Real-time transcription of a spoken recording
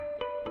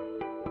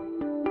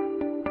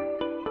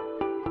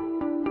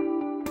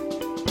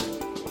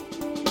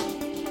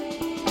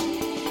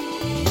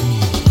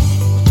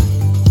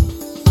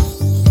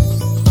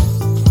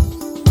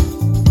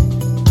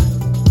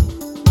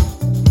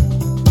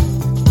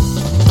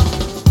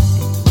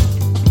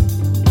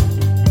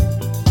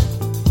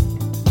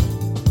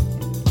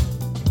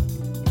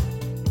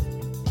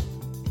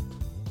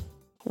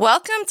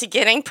Welcome to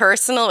Getting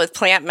Personal with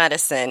Plant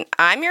Medicine.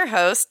 I'm your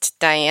host,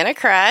 Diana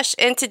Crash,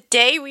 and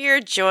today we are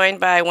joined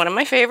by one of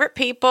my favorite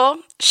people,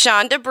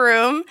 Shonda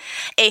Broom,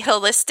 a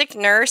holistic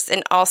nurse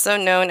and also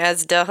known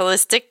as the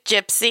Holistic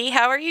Gypsy.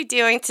 How are you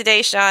doing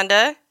today,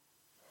 Shonda?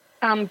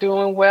 I'm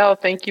doing well.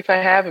 Thank you for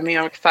having me.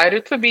 I'm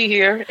excited to be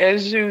here,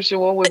 as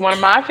usual, with one of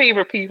my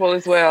favorite people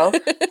as well,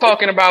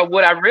 talking about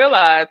what I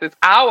realize is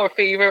our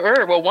favorite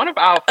herb, or one of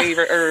our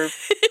favorite herbs.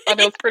 I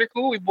know it's pretty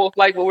cool. We both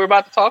like what we're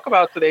about to talk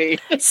about today.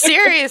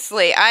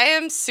 Seriously, I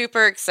am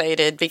super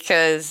excited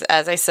because,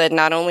 as I said,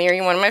 not only are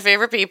you one of my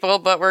favorite people,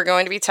 but we're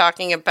going to be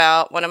talking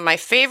about one of my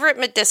favorite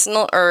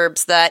medicinal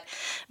herbs that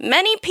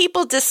many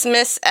people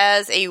dismiss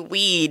as a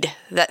weed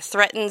that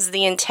threatens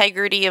the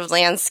integrity of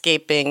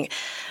landscaping.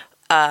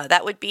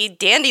 That would be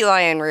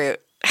dandelion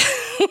root.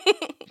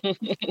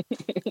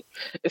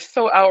 It's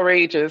so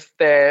outrageous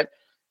that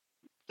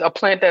a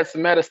plant that's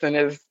medicine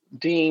is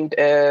deemed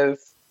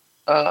as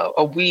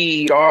a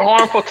weed or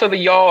harmful to the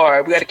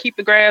yard. We got to keep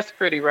the grass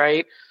pretty,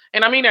 right?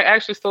 And I mean, they're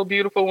actually so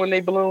beautiful when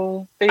they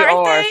bloom. They Aren't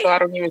are. they? So I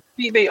don't even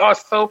see. They are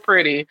so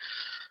pretty.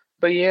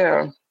 But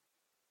yeah.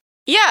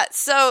 Yeah,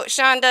 so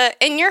Shonda,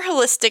 in your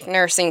holistic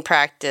nursing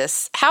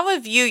practice, how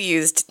have you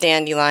used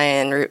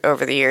dandelion root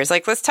over the years?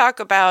 Let's talk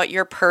about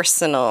your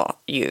personal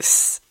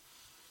use.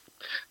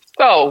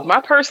 So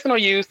my personal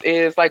use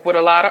is like with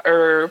a lot of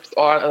herbs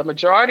or a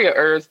majority of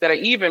herbs that I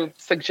even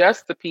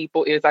suggest to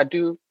people is I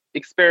do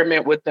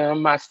experiment with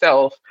them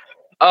myself.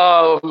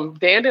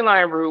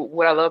 Dandelion root,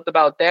 what I loved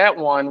about that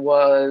one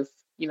was,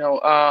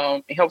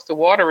 it helps with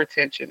water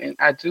retention. And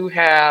I do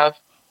have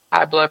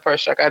high blood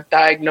pressure. I got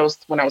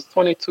diagnosed when I was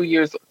 24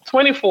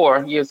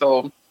 years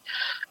old.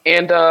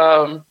 And,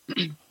 I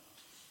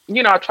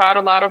tried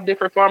a lot of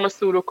different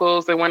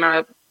pharmaceuticals. And when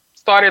I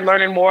started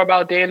learning more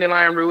about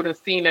dandelion root and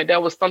seeing that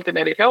that was something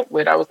that it helped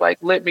with, I was like,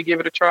 let me give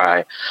it a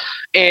try.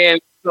 And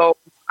so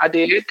I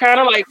did kind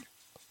of like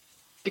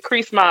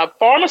decrease my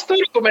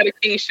pharmaceutical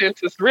medication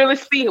to really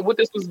see what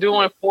this was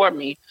doing for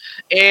me.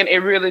 And it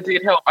really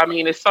did help. I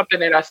mean, it's something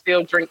that I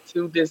still drink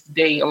to this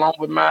day, along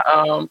with my,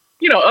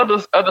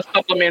 other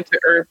supplemental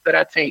herbs that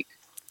I take.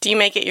 Do you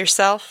make it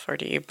yourself or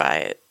do you buy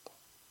it?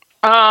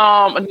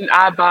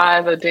 I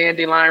buy the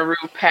dandelion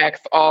root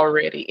packs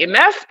already. And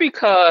that's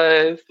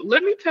because,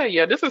 let me tell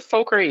you, this is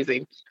so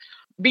crazy.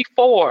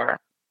 Before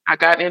I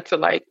got into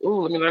like,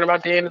 ooh, let me learn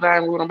about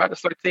dandelion root, I'm about to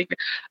start taking,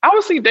 I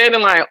would see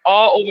dandelion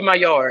all over my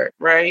yard,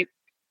 right?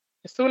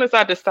 As soon as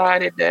I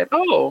decided that,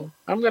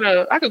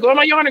 I could go in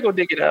my yard and go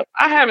dig it up.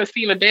 I haven't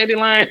seen a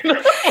dandelion.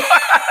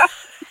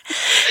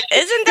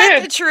 Isn't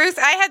that the truth?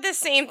 I had the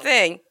same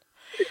thing.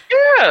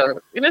 Yeah.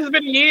 And it's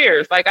been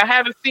years. Like I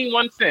haven't seen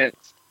one since,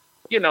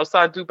 so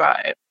I do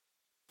buy it.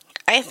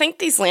 I think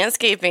these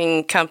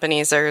landscaping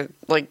companies are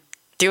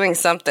doing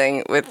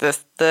something with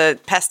the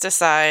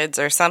pesticides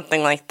or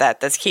something like that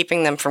that's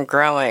keeping them from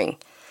growing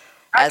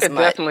as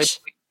much.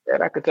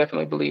 I could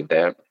definitely believe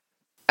that.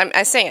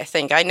 I say I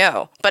think, I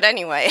know. But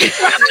anyway.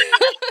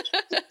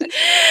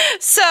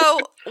 So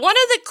one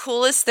of the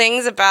coolest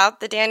things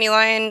about the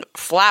dandelion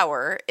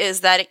flower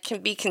is that it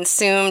can be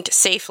consumed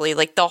safely,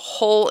 like the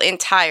whole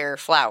entire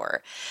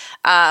flower.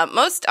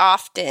 Most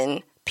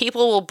often,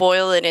 people will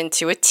boil it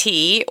into a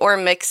tea or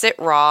mix it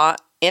raw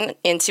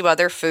into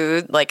other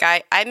food. Like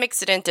I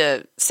mix it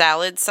into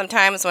salads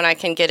sometimes when I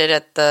can get it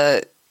at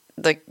the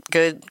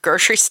good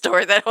grocery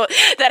store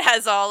that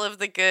has all of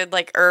the good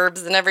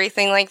herbs and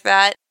everything like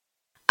that.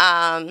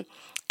 And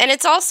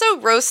it's also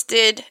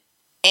roasted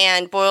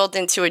and boiled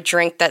into a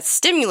drink that's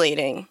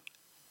stimulating,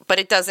 but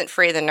it doesn't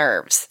fray the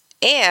nerves.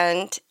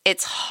 And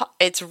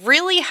it's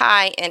really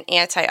high in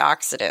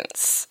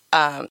antioxidants.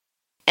 And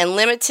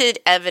limited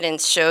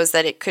evidence shows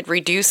that it could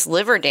reduce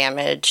liver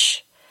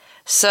damage.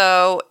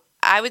 So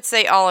I would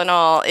say, all in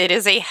all, it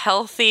is a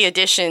healthy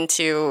addition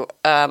to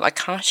a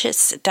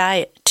conscious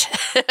diet.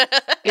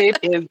 It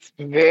is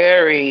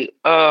very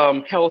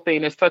healthy,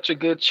 and it's such a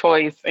good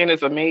choice, and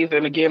it's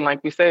amazing. Again,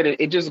 like we said,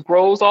 it just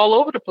grows all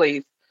over the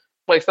place.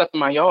 Well, except in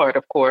my yard,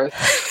 of course.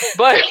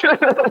 But,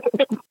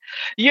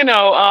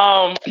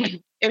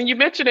 and you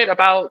mentioned it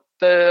about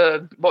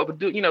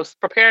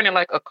preparing it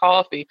like a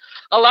coffee.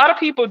 A lot of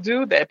people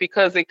do that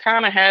because it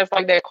kind of has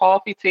like that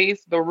coffee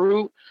taste, the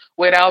root,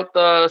 without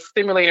the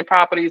stimulating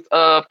properties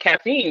of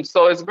caffeine.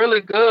 So it's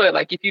really good.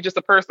 Like if you're just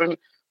a person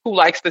who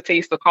likes the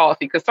taste of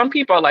coffee, because some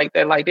people are like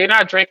that. Like they're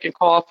not drinking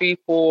coffee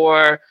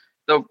for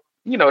the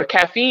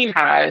caffeine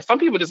high. Some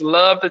people just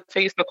love the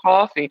taste of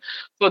coffee.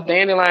 So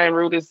dandelion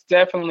root is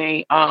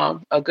definitely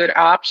a good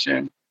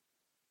option.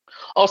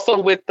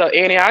 Also with the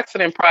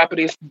antioxidant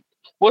properties,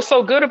 what's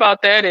so good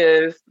about that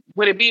is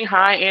with it being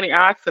high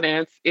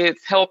antioxidants,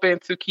 it's helping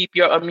to keep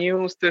your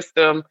immune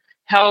system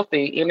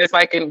healthy. And it's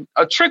like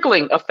a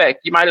trickling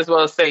effect, you might as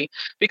well say,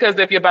 because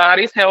if your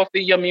body's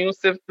healthy, your immune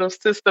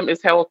system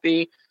is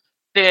healthy,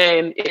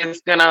 then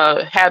it's going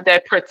to have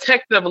that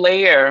protective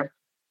layer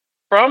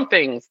from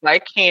things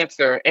like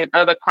cancer and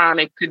other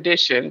chronic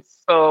conditions.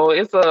 So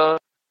it's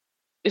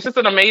just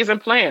an amazing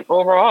plant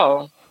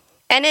overall.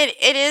 And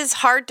it is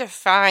hard to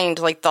find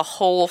like the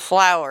whole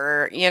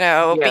flower,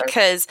 Yes.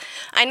 because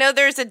I know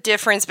there's a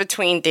difference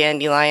between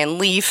dandelion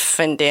leaf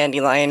and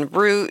dandelion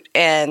root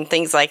and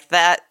things like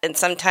that. And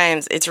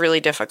sometimes it's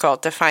really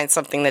difficult to find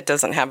something that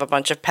doesn't have a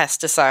bunch of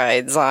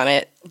pesticides on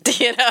it,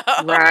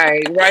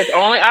 Right, right. The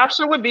only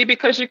option would be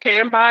because you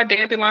can buy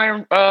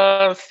dandelion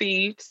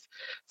seeds,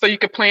 so you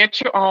could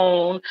plant your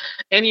own.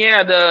 And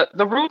yeah,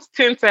 the roots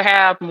tend to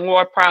have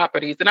more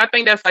properties, and I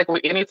think that's like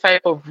with any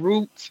type of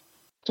root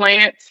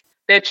plant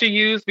that you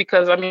use,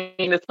 because I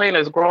mean, this plant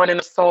is growing in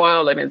the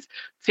soil and it's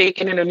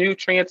taking in the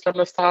nutrients from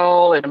the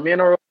soil and the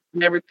minerals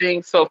and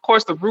everything. So of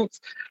course, the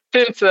roots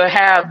tend to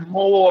have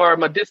more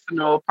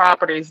medicinal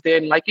properties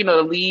than like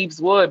the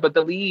leaves would, but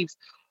the leaves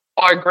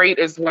are great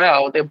as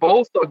well. They're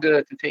both so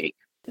good to take.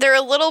 They're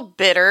a little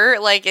bitter.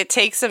 Like, it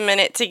takes a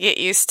minute to get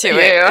used to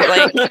it.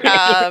 Yeah.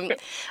 Like,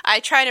 I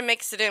try to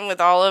mix it in with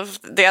all of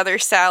the other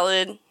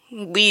salad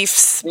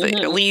leaves,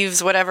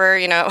 leaves, whatever.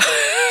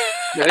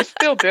 Yeah, it's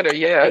still bitter,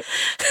 yeah.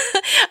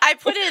 I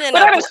put it in But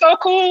that is so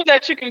cool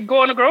that you can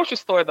go in a grocery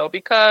store though,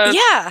 because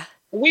yeah.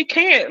 we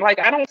can't. Like,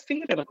 I don't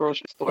see it in a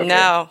grocery store.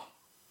 No.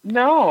 Here.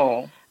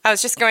 No. I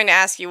was just going to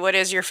ask you, what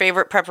is your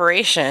favorite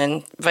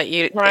preparation? But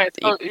Right.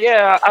 So,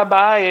 yeah, I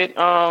buy it.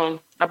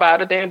 I buy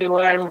the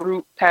dandelion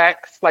root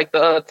packs, like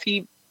the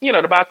tea,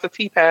 the box of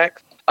tea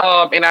packs.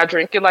 And I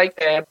drink it like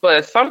that.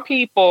 But some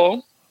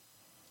people,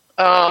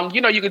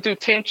 you could do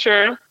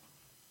tincture.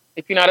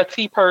 If you're not a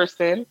tea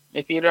person,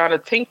 if you're not a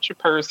tincture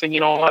person,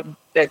 you don't want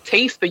that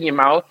taste in your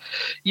mouth,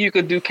 you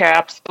could do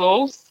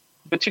capsules.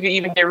 But you can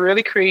even get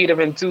really creative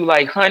and do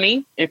like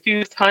honey,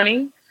 infused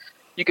honey.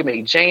 You can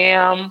make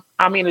jam.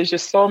 I mean, there's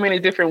just so many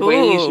different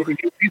ways you can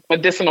use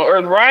medicinal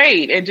herbs,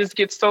 right? And just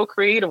get so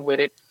creative with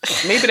it.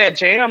 Maybe that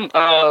jam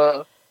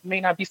may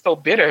not be so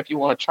bitter if you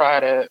want to try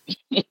that.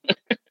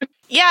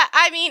 Yeah,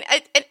 I mean,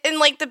 and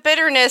like the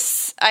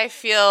bitterness, I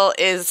feel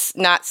is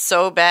not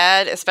so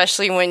bad,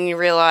 especially when you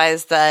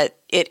realize that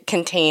it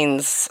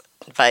contains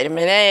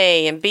vitamin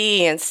A and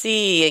B and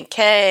C and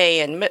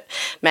K and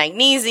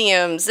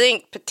magnesium,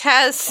 zinc,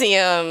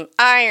 potassium,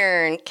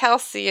 iron,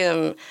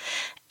 calcium,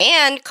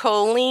 and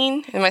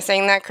choline. Am I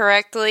saying that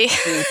correctly?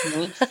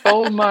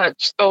 So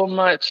much, so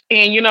much.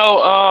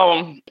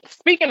 And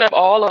speaking of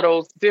all of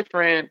those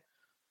different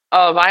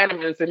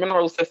vitamins and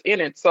minerals that's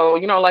in it. So,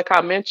 like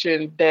I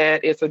mentioned,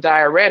 that it's a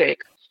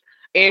diuretic.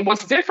 And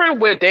what's different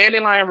with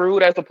dandelion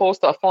root as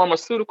opposed to a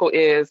pharmaceutical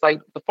is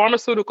like the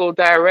pharmaceutical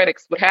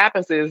diuretics, what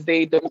happens is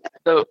they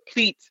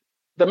deplete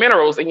the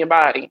minerals in your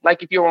body.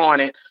 Like if you're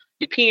on it,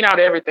 you're peeing out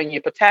everything,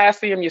 your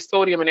potassium, your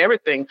sodium, and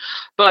everything.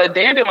 But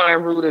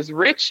dandelion root is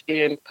rich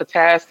in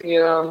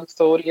potassium,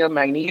 sodium,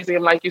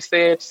 magnesium, like you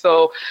said.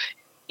 So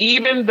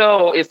even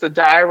though it's a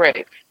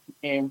diuretic,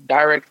 and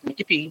diuretics make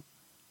you pee,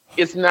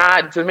 it's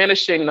not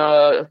diminishing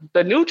the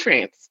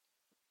nutrients,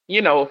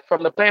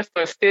 from the plants,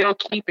 but still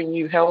keeping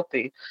you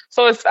healthy.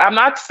 So I'm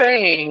not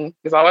saying,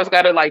 because I always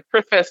got to like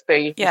preface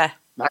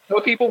not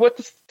tell people what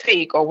to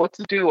take or what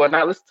to do or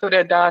not listen to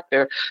their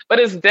doctor, but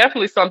it's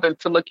definitely something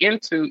to look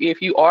into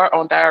if you are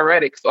on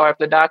diuretics or if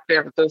the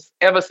doctor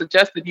ever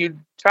suggested you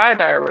try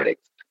diuretics,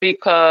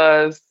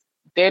 because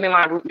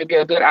dandelion root may be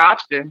a good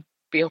option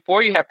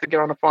before you have to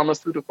get on a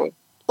pharmaceutical.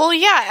 Well,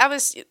 yeah,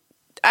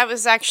 I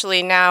was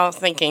actually now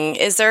thinking,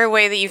 is there a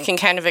way that you can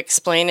kind of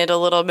explain it a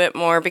little bit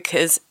more?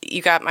 Because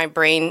you got my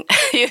brain,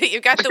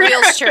 you got the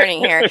wheels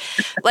turning here.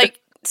 Like,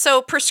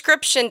 so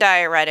prescription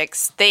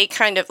diuretics, they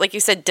kind of, like you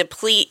said,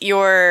 deplete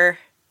your...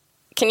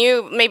 Can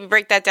you maybe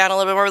break that down a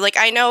little bit more? Like,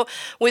 I know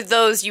with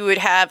those you would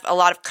have a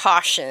lot of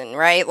caution,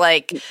 right?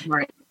 Like,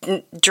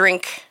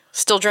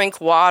 still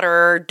drink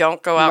water,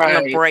 don't go out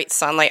in the bright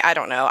sunlight. I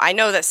don't know. I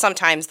know that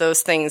sometimes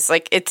those things,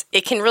 like,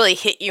 it can really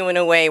hit you in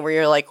a way where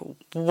you're like,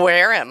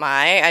 where am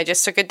I? I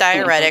just took a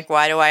diuretic.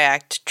 Why do I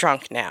act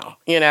drunk now?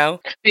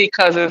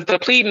 Because it's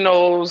depleting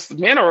those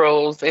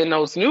minerals and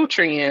those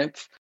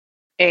nutrients.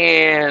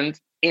 And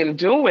in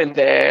doing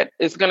that,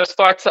 it's going to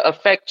start to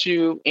affect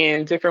you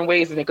in different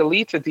ways, and it can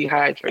lead to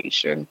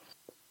dehydration.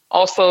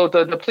 Also,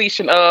 the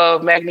depletion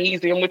of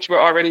magnesium, which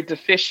we're already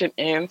deficient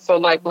in. So,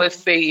 like, let's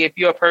say if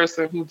you're a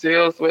person who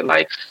deals with,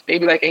 like,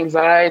 maybe like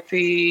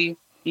anxiety,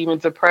 even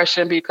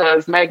depression,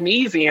 because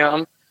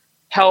magnesium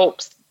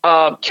helps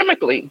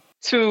chemically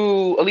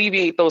to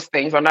alleviate those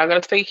things. I'm not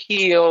going to say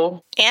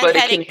heal, and but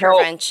headache it can help.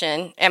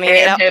 Prevention. I mean,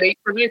 and headache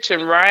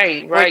prevention,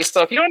 right.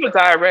 So if you're on a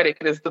diuretic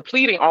and it's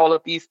depleting all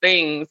of these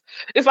things,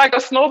 it's like a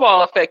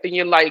snowball effect, and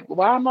you're like,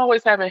 why am I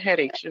always having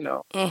headaches?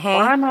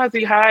 Why am I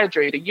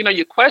dehydrated?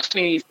 You're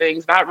questioning these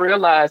things, not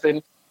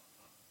realizing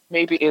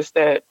maybe it's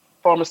that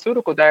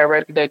pharmaceutical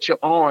diuretic that you're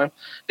on.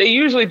 They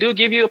usually do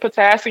give you a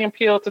potassium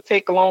pill to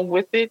take along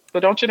with it,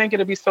 but don't you think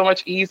it'd be so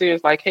much easier?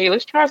 It's like, hey,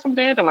 let's try some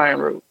dandelion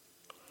root.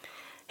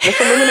 Let's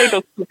eliminate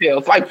those two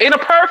pills. Like, in a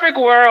perfect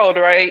world,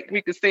 right?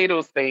 We could say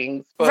those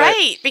things. But...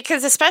 Right,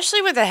 because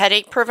especially with the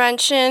headache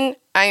prevention,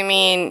 I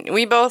mean,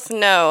 we both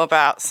know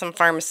about some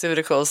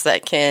pharmaceuticals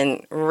that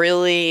can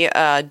really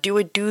do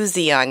a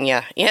doozy on you.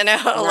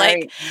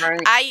 Right,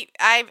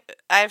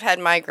 I've had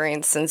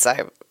migraines since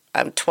I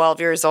I'm 12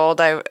 years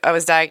old. I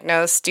was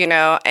diagnosed,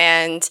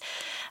 and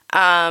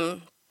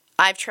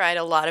I've tried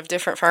a lot of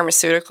different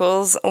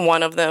pharmaceuticals.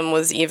 One of them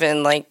was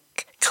even like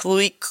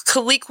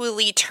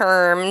colloquially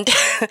termed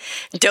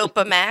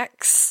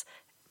Dopamax,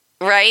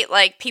 right?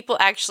 Like people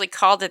actually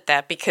called it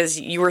that because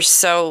you were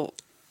so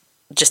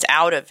just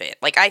out of it.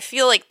 Like I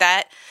feel like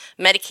that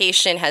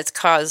medication has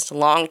caused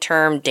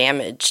long-term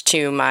damage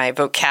to my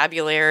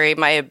vocabulary,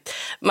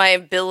 my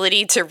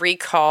ability to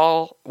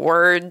recall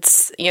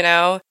words,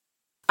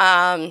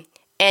 and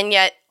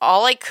yet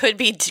all I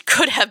could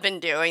have been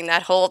doing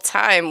that whole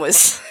time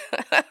was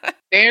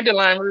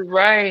Dandelion,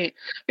 right?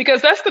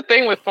 Because that's the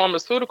thing with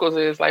pharmaceuticals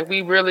is like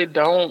we really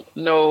don't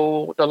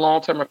know the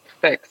long term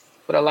effects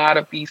with a lot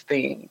of these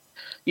things.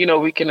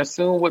 We can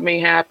assume what may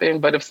happen,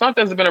 but if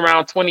something's been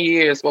around 20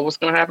 years, well, what's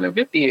going to happen in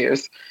 50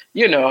 years?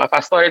 If I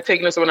started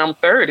taking this when I'm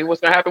 30,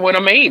 what's going to happen when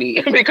I'm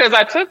 80? Because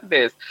I took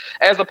this,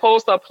 as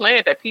opposed to a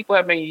plant that people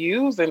have been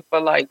using for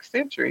like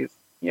centuries,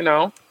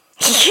 Yeah.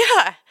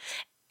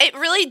 It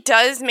really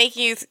does make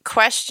you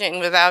question,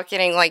 without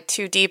getting like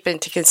too deep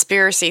into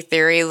conspiracy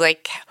theory,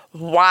 like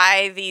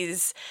why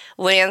these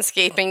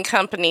landscaping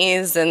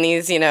companies and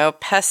these,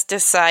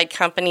 pesticide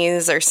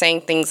companies are saying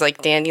things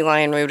like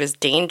dandelion root is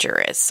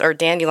dangerous or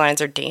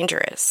dandelions are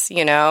dangerous,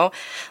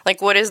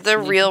 Like what is the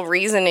real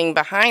reasoning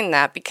behind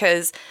that?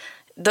 Because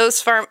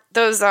those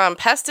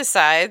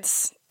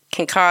pesticides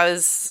can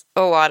cause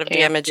a lot of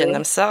damage in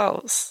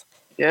themselves.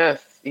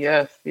 Yes,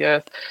 yes,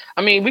 yes.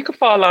 I mean, we could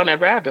fall on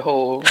that rabbit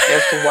hole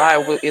as to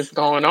why it's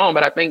going on,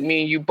 but I think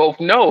me and you both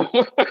know,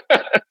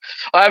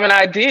 I have an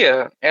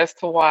idea as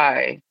to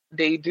why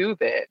they do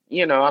that.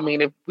 I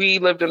mean, if we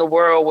lived in a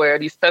world where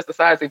these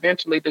pesticides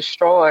eventually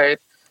destroyed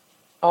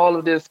all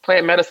of this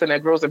plant medicine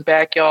that grows in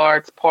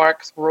backyards,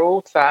 parks,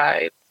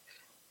 roadsides,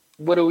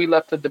 what are we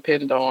left to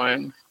depend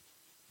on?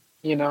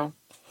 Yeah.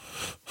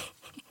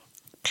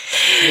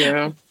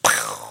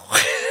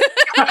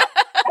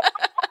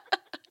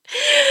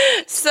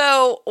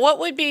 So, what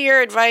would be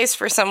your advice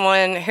for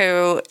someone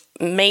who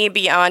may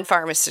be on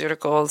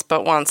pharmaceuticals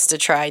but wants to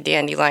try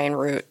dandelion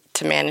root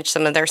to manage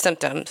some of their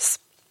symptoms?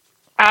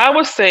 I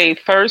would say,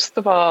 first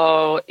of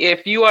all,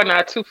 if you are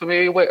not too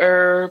familiar with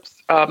herbs,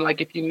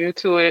 like if you're new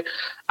to it,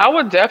 I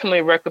would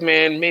definitely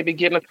recommend maybe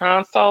getting a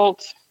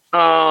consult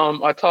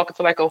or talking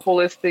to like a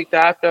holistic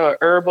doctor or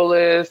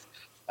herbalist,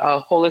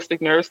 a holistic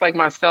nurse like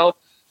myself.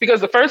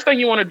 Because the first thing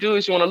you want to do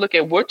is you want to look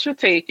at what you're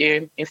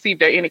taking and see if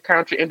there are any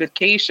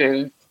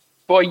contraindications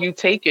for you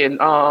taking,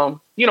 an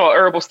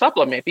herbal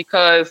supplement.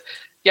 Because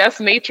yes,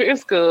 nature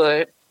is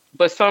good,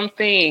 but some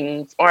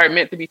things aren't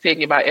meant to be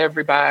taken by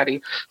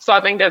everybody. So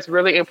I think that's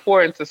really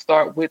important to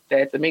start with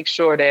that, to make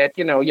sure that,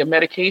 your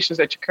medications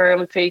that you're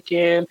currently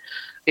taking,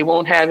 they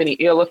won't have any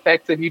ill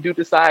effects if you do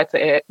decide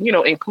to,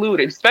 include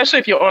it, especially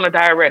if you're on a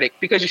diuretic,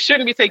 because you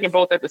shouldn't be taking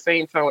both at the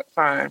same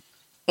time.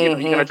 You're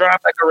going to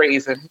drop like a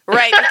raisin.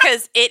 Right,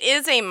 because it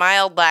is a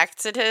mild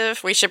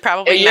laxative. We should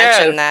probably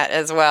mention that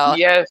as well.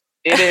 Yes,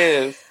 it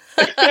is.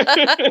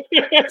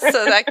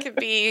 So that could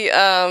be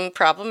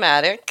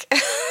problematic.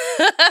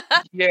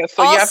 Yeah,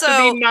 so you have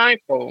to be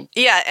mindful.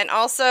 Yeah, and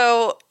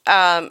also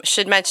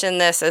should mention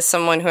this as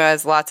someone who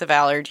has lots of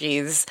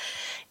allergies.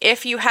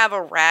 If you have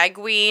a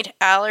ragweed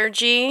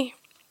allergy,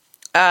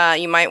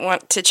 you might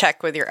want to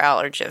check with your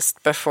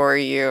allergist before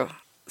you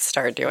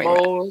start doing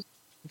that.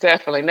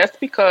 Definitely. And that's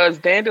because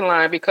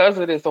dandelion, because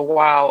it is a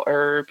wild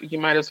herb, you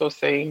might as well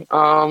say,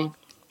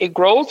 it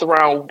grows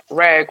around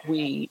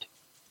ragweed,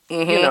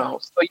 so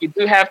you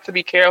do have to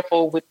be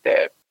careful with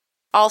that.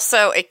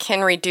 Also, it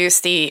can reduce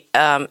the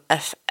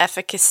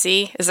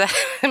efficacy.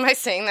 Am I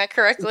saying that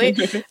correctly?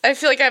 I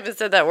feel like I haven't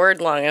said that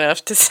word long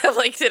enough to say,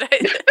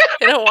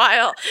 in a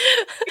while.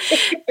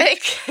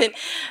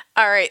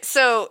 All right.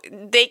 So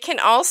they can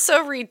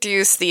also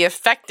reduce the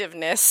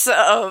effectiveness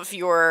of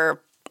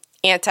your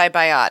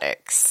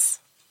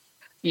antibiotics.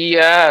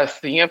 Yes,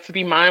 you have to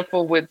be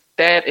mindful with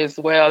that as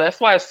well.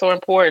 That's why it's so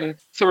important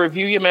to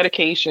review your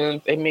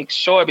medications and make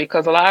sure,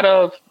 because a lot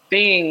of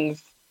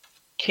things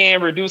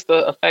can reduce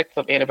the effects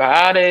of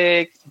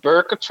antibiotics,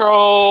 birth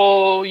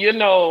control,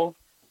 So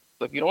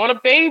if you don't want a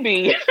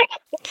baby.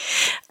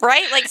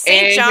 Right? Like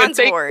St. John's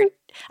wort.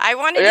 I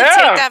wanted to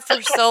take that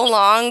for so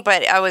long,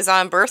 but I was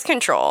on birth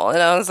control.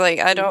 And I was like,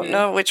 I don't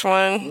know which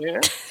one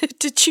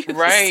to choose.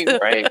 Right.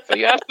 So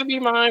you have to be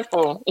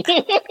mindful.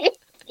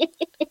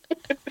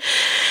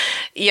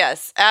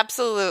 Yes,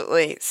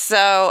 absolutely.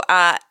 So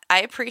I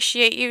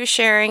appreciate you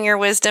sharing your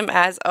wisdom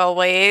as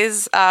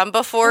always.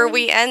 Before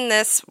we end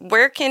this,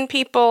 where can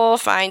people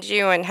find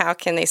you and how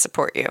can they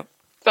support you?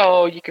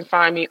 So you can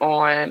find me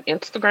on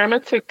Instagram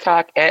and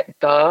TikTok at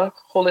The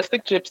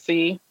Holistic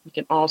Gypsy. You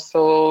can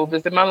also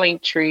visit my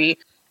Linktree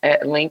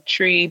at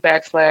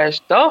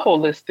Linktree/The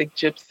Holistic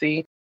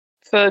Gypsy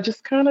to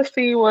just kind of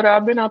see what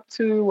I've been up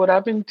to, what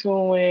I've been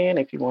doing.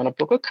 If you want to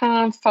book a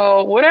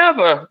consult,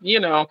 whatever,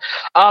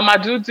 I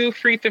do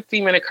free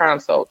 15-minute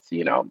consults,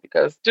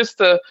 because just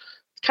to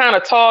kind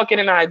of talk, get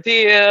an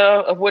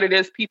idea of what it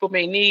is people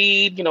may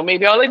need.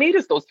 Maybe all they need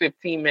is those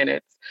 15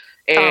 minutes.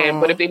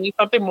 But if they need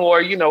something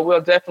more,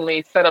 we'll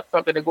definitely set up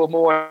something to go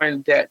more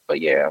in depth.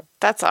 But yeah.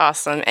 That's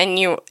awesome. And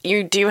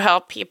you do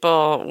help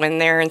people when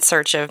they're in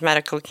search of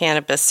medical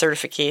cannabis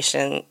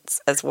certifications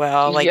as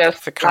well, like yes,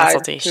 for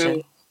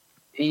consultation.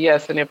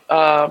 Yes, and if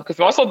because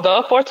I'm also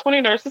the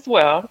 420 nurse as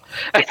well.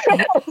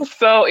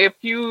 So if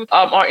you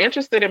are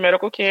interested in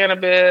medical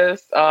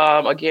cannabis,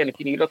 again, if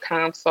you need a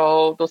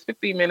consult, those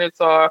 15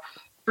 minutes are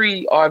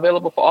free, are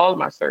available for all of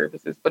my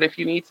services. But if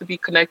you need to be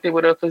connected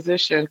with a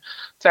physician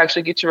to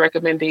actually get your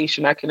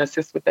recommendation, I can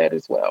assist with that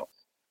as well.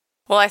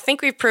 Well, I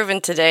think we've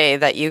proven today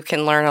that you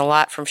can learn a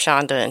lot from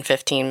Shonda in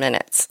 15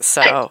 minutes.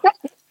 So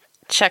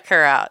check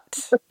her out.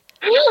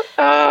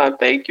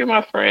 Thank you,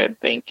 my friend.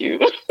 Thank you.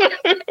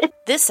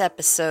 This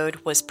episode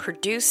was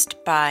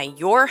produced by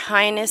Your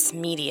Highness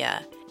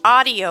Media.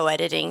 Audio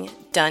editing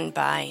done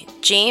by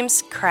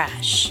James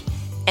Crash.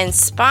 And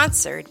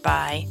sponsored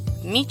by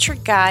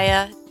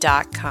Mitragaya.com.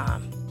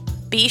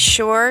 Be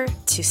sure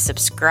to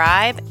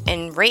subscribe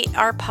and rate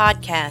our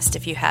podcast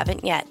if you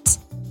haven't yet.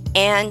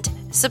 And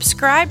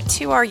subscribe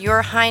to our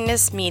Your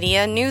Highness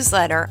Media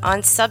newsletter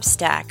on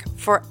Substack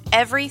for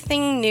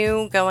everything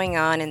new going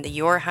on in the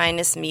Your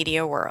Highness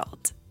Media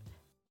world.